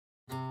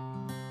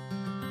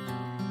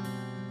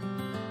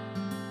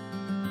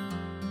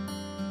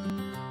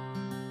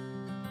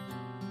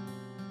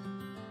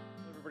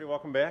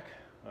welcome back.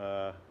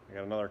 I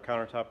got another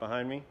countertop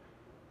behind me.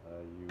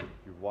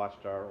 You've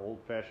watched our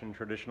old-fashioned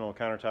traditional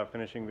countertop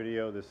finishing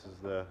video. This is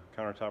the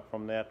countertop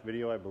from that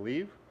video, I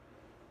believe.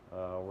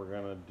 We're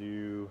gonna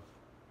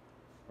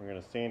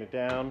sand it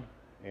down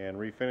and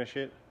refinish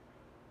it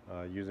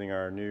using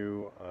our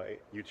new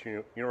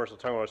Universal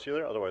Tongue Water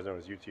Sealer, otherwise known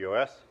as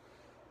UTOS,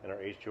 and our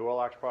H2O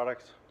Locks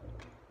products.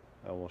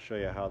 We'll show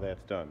you how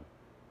that's done.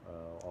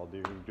 I'll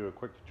do a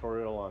quick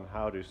tutorial on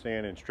how to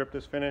sand and strip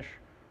this finish.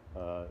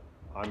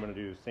 I'm going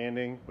to do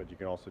sanding, but you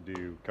can also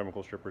do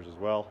chemical strippers as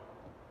well.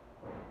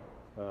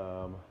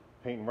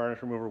 Paint and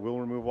varnish remover will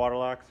remove water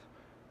locks.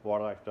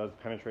 Water locks does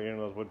penetrate into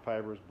those wood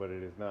fibers, but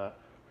it is not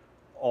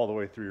all the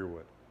way through your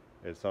wood,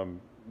 as some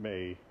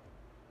may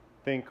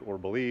think or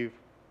believe.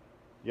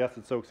 Yes,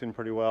 it soaks in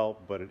pretty well,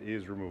 but it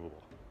is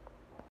removable.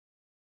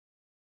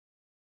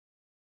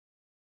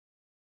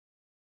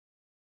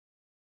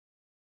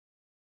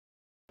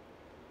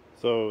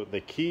 So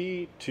the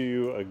key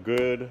to a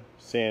good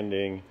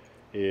sanding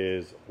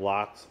is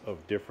lots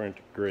of different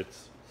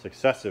grits,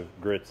 successive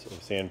grits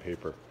of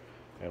sandpaper,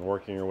 and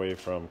working your way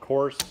from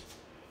coarse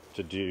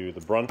to do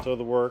the brunt of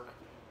the work,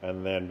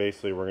 and then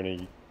basically we're going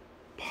to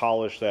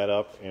polish that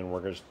up, and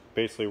we're going to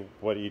basically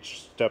what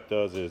each step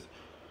does is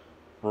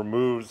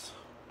removes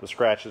the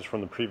scratches from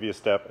the previous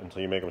step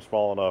until you make them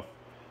small enough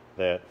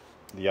that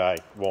the eye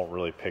won't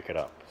really pick it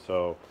up.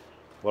 So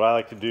what I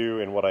like to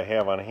do and what I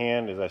have on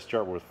hand is I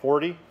start with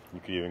 40. You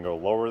could even go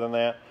lower than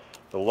that.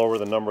 The lower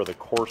the number, the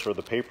coarser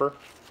the paper.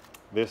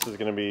 This is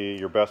going to be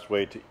your best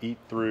way to eat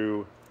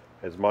through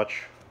as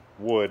much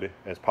wood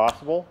as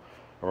possible.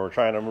 When we're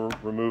trying to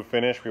remove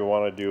finish, we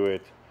want to do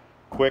it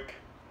quick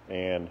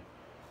and,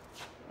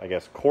 I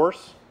guess,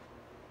 coarse.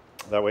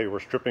 That way we're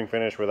stripping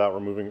finish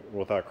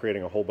without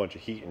creating a whole bunch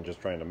of heat and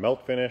just trying to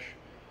melt finish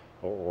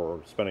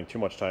or spending too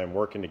much time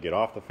working to get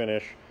off the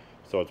finish.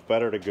 So it's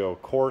better to go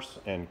coarse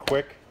and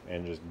quick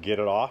and just get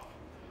it off.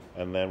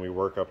 And then we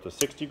work up to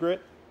 60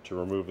 grit to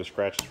remove the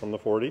scratches from the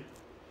 40.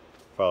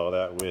 Follow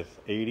that with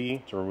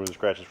 80 to remove the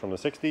scratches from the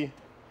 60,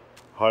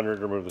 100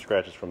 to remove the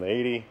scratches from the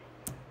 80,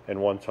 and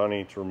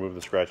 120 to remove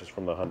the scratches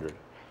from the 100.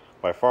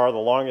 By far the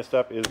longest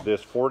step is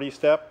this 40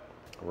 step.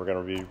 We're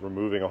going to be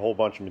removing a whole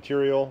bunch of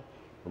material,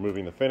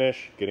 removing the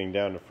finish, getting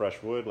down to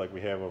fresh wood like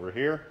we have over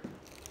here.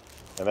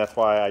 And that's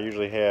why I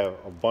usually have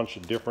a bunch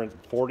of different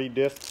 40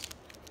 discs.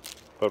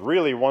 But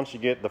really, once you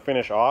get the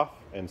finish off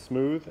and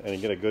smooth and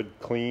you get a good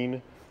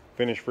clean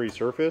finish-free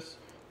surface,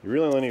 you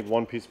really only need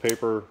one piece of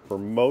paper for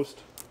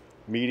most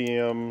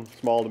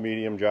small to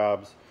medium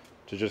jobs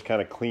to just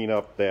kind of clean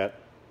up that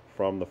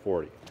from the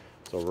 40.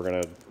 So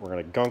we're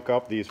gonna gunk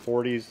up these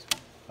 40s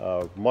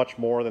much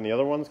more than the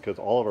other ones, because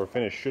all of our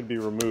finish should be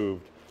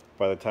removed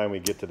by the time we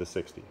get to the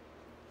 60.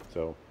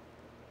 So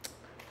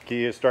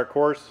key is start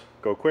coarse,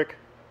 go quick,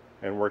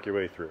 and work your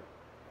way through.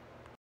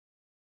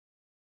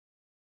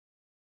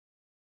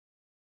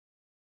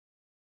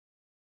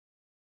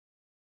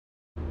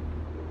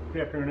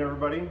 Good afternoon,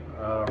 everybody.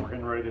 We're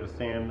getting ready to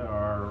sand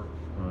our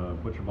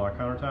butcher block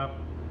countertop,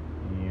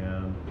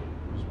 and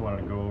just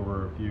wanted to go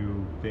over a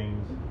few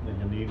things that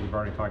you'll need. We've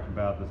already talked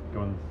about this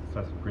going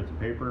successive grits of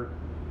paper.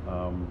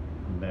 And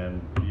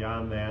then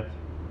beyond that,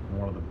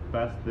 one of the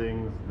best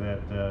things that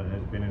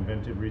has been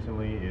invented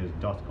recently is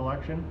dust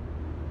collection.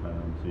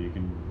 So you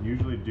can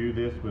usually do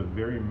this with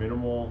very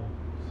minimal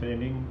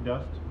sanding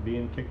dust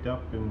being kicked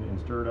up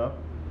and stirred up,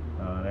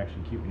 and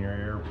actually keeping your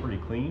air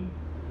pretty clean.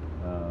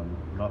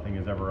 Nothing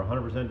is ever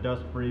 100%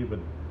 dust free, but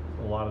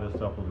a lot of this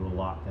stuff will do a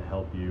lot to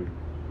help you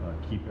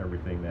keep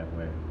everything that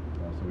way.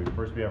 So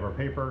first we have our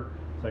paper.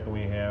 Second,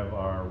 we have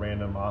our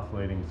random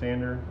oscillating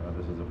sander.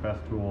 This is a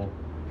Festool.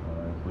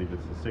 I believe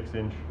it's a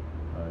 6-inch.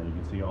 You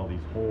can see all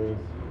these holes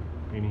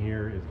in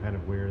here is kind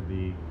of where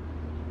the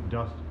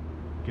dust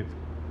gets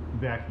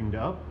vacuumed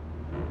up.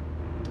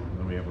 And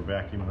then we have a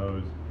vacuum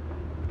hose.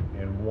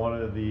 And one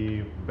of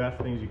the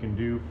best things you can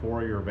do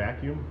for your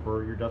vacuum,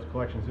 for your dust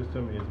collection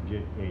system, is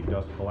get a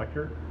dust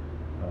collector,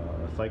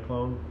 a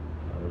Cyclone.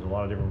 There's a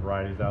lot of different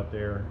varieties out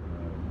there.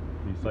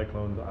 These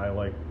Cyclones I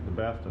like the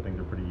best. I think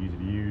they're pretty easy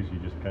to use. You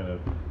just kind of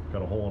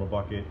got a hole in a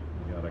bucket,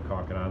 you got to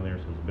caulk it on there,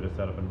 so there's a bit of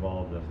setup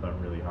involved. That's not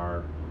really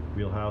our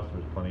wheelhouse.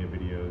 There's plenty of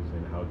videos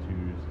and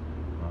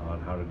how-tos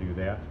on how to do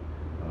that.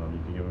 You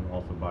can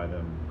also buy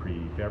them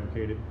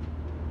prefabricated.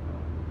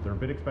 They're a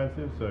bit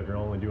expensive, so if you're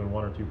only doing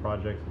one or two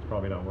projects, it's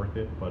probably not worth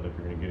it. But if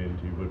you're going to get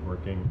into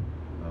woodworking,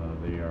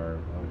 they are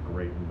a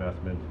great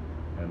investment,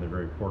 and they're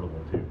very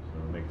portable too. So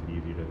it makes it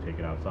easy to take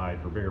it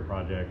outside for bigger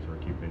projects or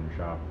keep it in your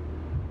shop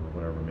or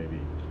whatever. Maybe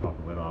just pop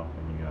the lid off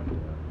and you got to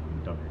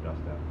dump your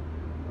dust out.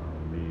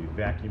 The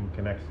vacuum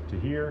connects to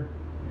here,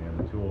 and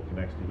the tool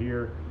connects to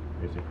here.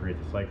 Basically creates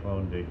a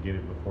cyclone to get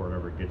it before it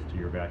ever gets to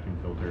your vacuum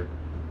filter.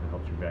 It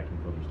helps your vacuum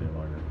filter stay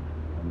longer.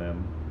 And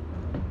then,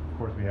 of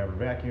course, we have our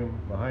vacuum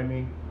behind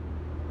me.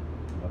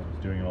 That's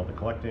what's doing all the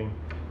collecting.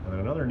 And then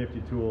another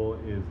nifty tool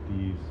is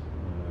these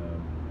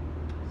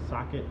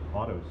socket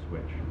auto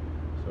switch.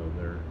 So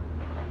they're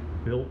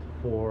built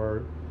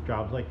for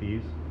jobs like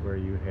these, where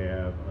you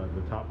have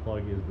the top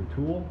plug is the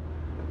tool,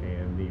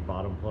 and the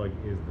bottom plug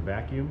is the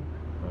vacuum.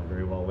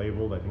 Very well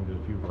labeled. I think there's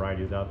a few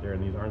varieties out there,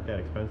 and these aren't that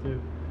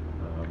expensive.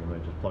 And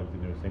it just plugs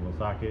into a single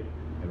socket.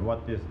 And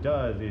what this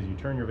does is you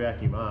turn your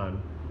vacuum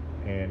on,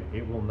 and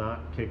it will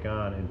not kick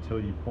on until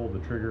you pull the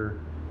trigger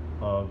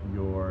of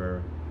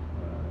your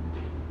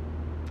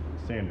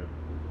sander.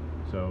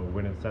 So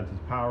when it senses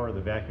power,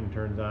 the vacuum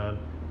turns on,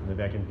 and the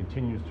vacuum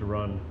continues to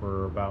run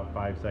for about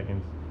 5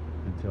 seconds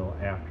until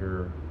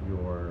after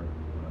your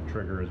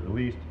trigger is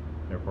released.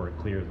 Therefore, it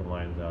clears the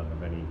lines out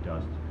of any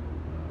dust.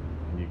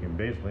 And you can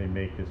basically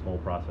make this whole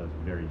process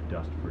very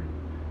dust-free.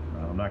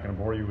 I'm not going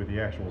to bore you with the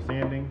actual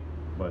sanding,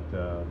 but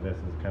this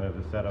is kind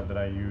of the setup that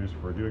I use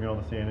for doing all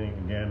the sanding.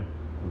 Again,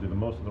 we'll do the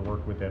most of the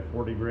work with that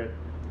 40 grit.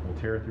 We'll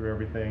tear through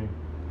everything,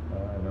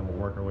 and then we'll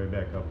work our way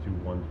back up to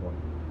 120.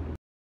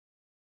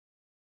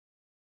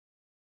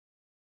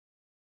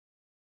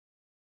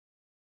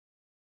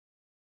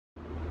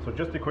 So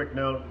just a quick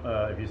note,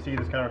 if you see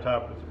this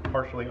countertop, it's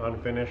partially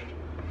unfinished.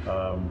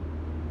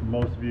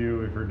 Most of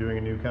you, if you're doing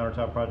a new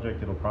countertop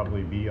project, it'll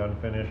probably be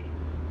unfinished.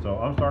 So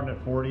I'm starting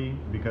at 40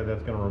 because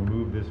that's going to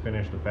remove this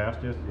finish the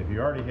fastest. If you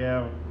already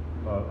have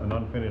an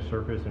unfinished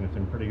surface and it's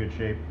in pretty good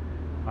shape,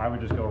 I would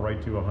just go right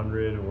to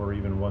 100 or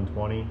even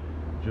 120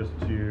 just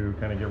to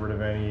kind of get rid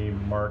of any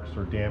marks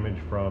or damage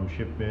from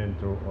shipment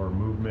or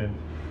movement.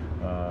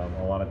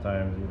 A lot of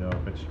times, you know,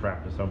 if it's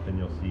strapped to something,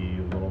 you'll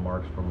see little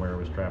marks from where it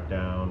was strapped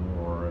down,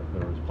 or if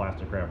there was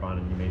plastic wrap on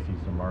it, you may see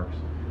some marks,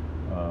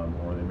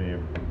 or they may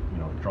have, you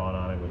know, drawn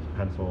on it with a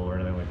pencil or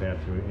anything like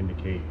that to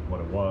indicate what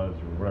it was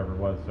or whatever it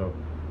was. So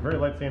very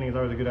light sanding is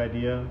always a good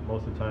idea.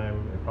 Most of the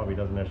time, it probably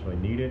doesn't necessarily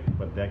need it,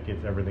 but that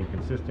gets everything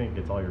consistent,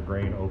 gets all your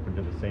grain open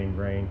to the same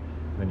grain,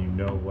 and then you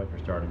know what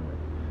you're starting with.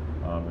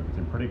 If it's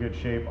in pretty good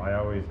shape, I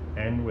always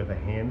end with a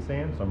hand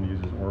sand. Some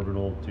uses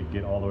orbital to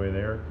get all the way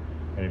there.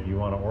 And if you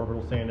want to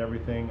orbital sand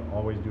everything,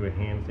 always do a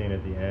hand sand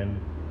at the end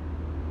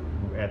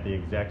at the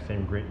exact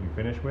same grit you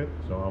finish with.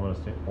 So I'm going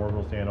to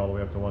orbital sand all the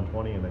way up to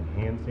 120 and then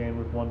hand sand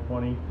with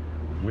 120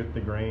 with the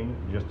grain,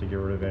 just to get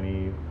rid of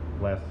any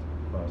less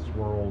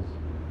swirls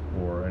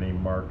or any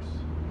marks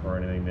or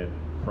anything that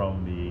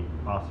from the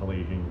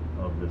oscillating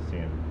of the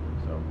sand.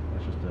 So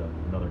that's just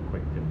another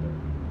quick tip there.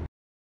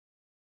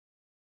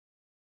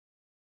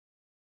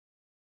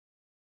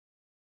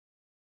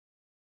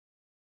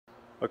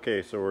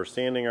 Okay, so we're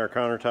sanding our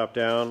countertop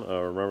down.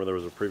 Remember, there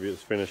was a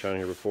previous finish on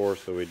here before,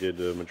 so we did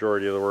the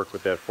majority of the work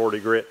with that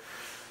 40 grit.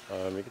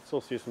 You can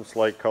still see some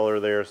slight color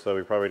there, so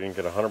we probably didn't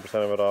get 100%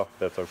 of it off.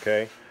 That's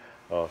okay.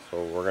 So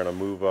we're going to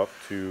move up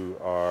to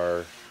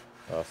our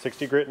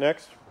 60 grit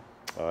next.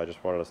 I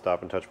just wanted to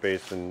stop and touch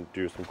base and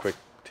do some quick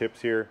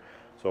tips here.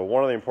 So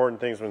one of the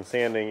important things when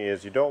sanding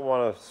is you don't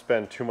want to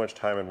spend too much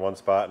time in one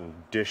spot and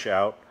dish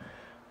out.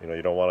 You know,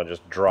 you don't want to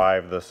just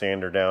drive the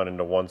sander down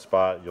into one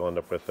spot. You'll end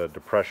up with a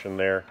depression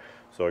there.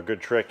 So a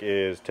good trick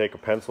is take a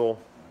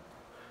pencil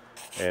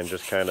and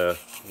just kind of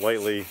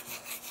lightly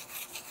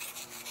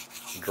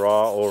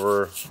draw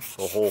over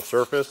the whole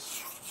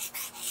surface.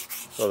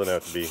 Doesn't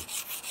have to be,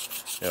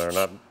 you know, we're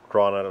not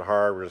drawing on it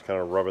hard. We're just kind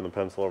of rubbing the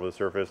pencil over the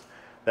surface.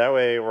 That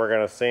way we're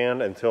going to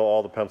sand until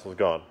all the pencil's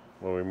gone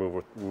when we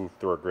move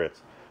through our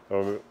grits.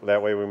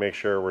 That way we make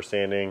sure we're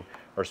sanding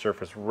our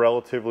surface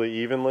relatively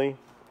evenly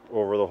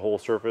over the whole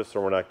surface,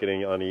 so we're not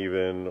getting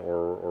uneven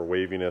or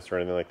waviness or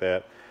anything like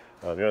that.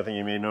 The other thing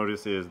you may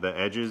notice is the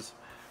edges.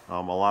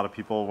 A lot of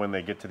people, when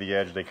they get to the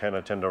edge, they kind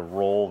of tend to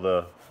roll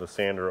the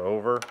sander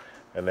over,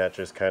 and that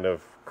just kind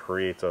of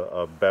creates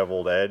a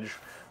beveled edge.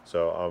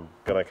 So I'm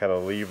going to kind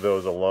of leave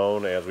those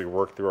alone as we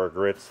work through our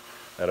grits,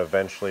 and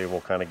eventually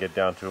we'll kind of get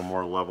down to a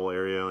more level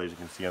area, as you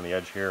can see on the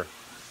edge here.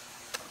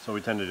 So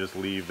we tend to just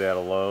leave that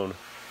alone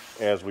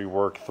as we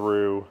work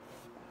through,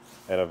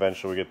 and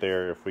eventually we get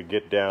there. If we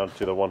get down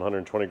to the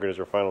 120 grit as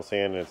our final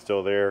sand and it's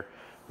still there,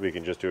 we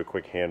can just do a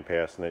quick hand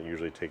pass, and that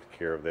usually takes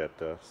care of that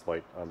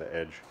slight on the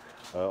edge.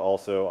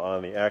 Also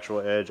on the actual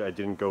edge, I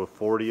didn't go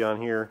 40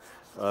 on here.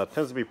 It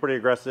tends to be pretty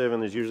aggressive,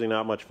 and there's usually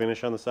not much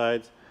finish on the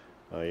sides.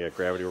 You got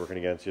gravity working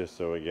against you,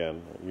 so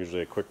again,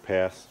 usually a quick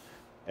pass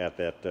at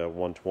that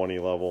 120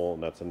 level,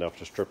 and that's enough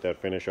to strip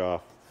that finish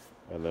off,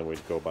 and then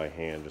we'd go by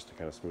hand just to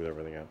kind of smooth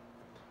everything out.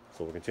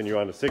 So we'll continue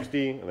on to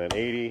 60, and then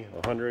 80,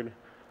 100,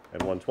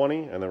 and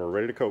 120, and then we're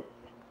ready to coat.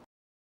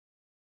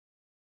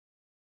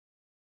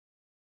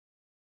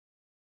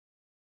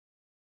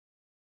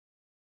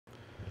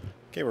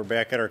 Okay, we're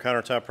back at our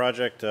countertop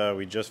project.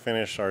 We just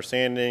finished our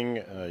sanding.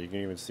 You can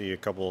even see a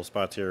couple of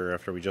spots here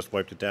after we just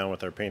wiped it down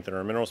with our paint and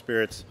our mineral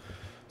spirits.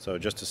 So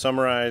just to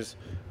summarize,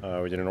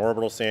 we did an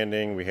orbital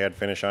sanding. We had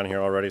finish on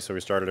here already, so we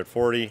started at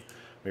 40.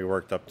 We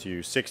worked up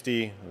to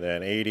 60,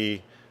 then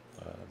 80,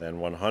 then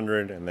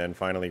 100, and then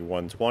finally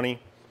 120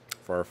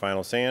 for our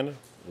final sand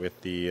with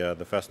the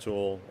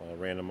Festool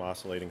random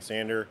oscillating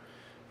sander.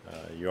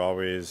 You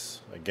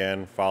always,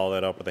 again, follow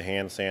that up with a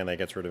hand sand that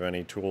gets rid of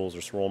any tools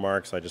or swirl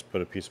marks. I just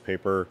put a piece of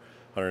paper,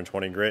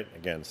 120 grit,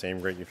 again, same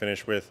grit you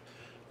finish with,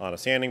 on a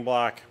sanding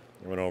block.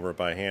 I went over it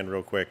by hand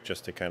real quick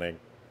just to kind of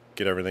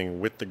get everything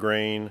with the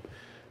grain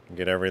and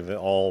get everything,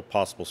 all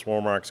possible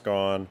swirl marks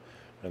gone.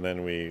 and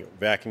then we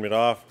vacuum it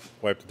off,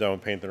 wipe it down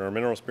with paint and our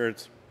mineral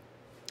spirits,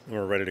 and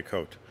we're ready to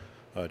coat.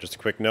 Just a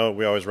quick note,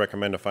 we always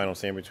recommend a final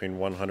sand between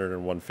 100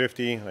 and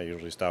 150. I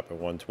usually stop at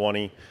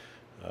 120.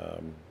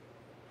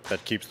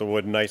 That keeps the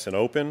wood nice and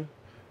open.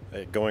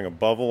 Going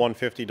above a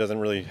 150 doesn't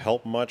really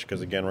help much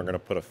because, again, we're going to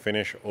put a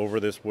finish over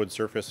this wood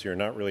surface, so you're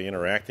not really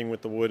interacting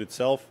with the wood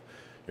itself.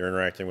 You're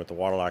interacting with the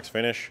Waterlox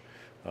finish.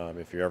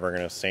 If you're ever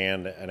going to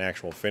sand an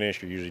actual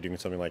finish, you're usually doing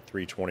something like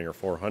 320 or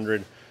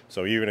 400.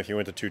 So even if you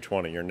went to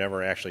 220, you're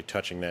never actually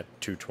touching that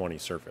 220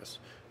 surface.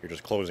 You're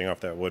just closing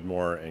off that wood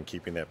more and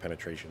keeping that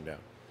penetration down.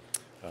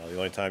 The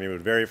only time you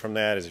would vary from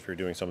that is if you're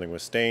doing something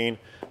with stain.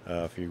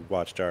 If you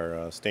watched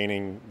our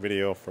staining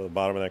video for the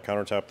bottom of that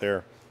countertop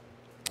there,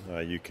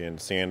 you can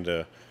sand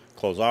to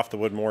close off the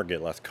wood more,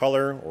 get less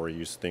color, or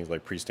use things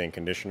like pre-stain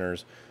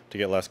conditioners to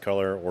get less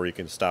color, or you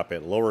can stop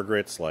at lower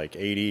grits like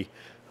 80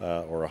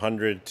 or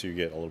 100 to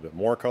get a little bit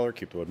more color,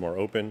 keep the wood more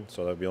open.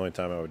 So that would be the only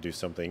time I would do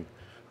something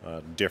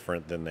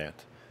different than that.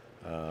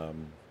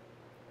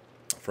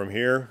 From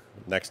here,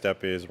 next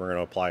step is we're going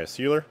to apply a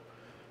sealer,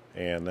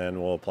 and then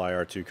we'll apply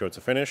our 2 coats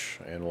of finish,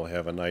 and we'll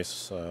have a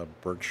nice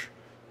birch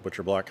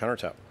butcher block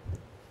countertop.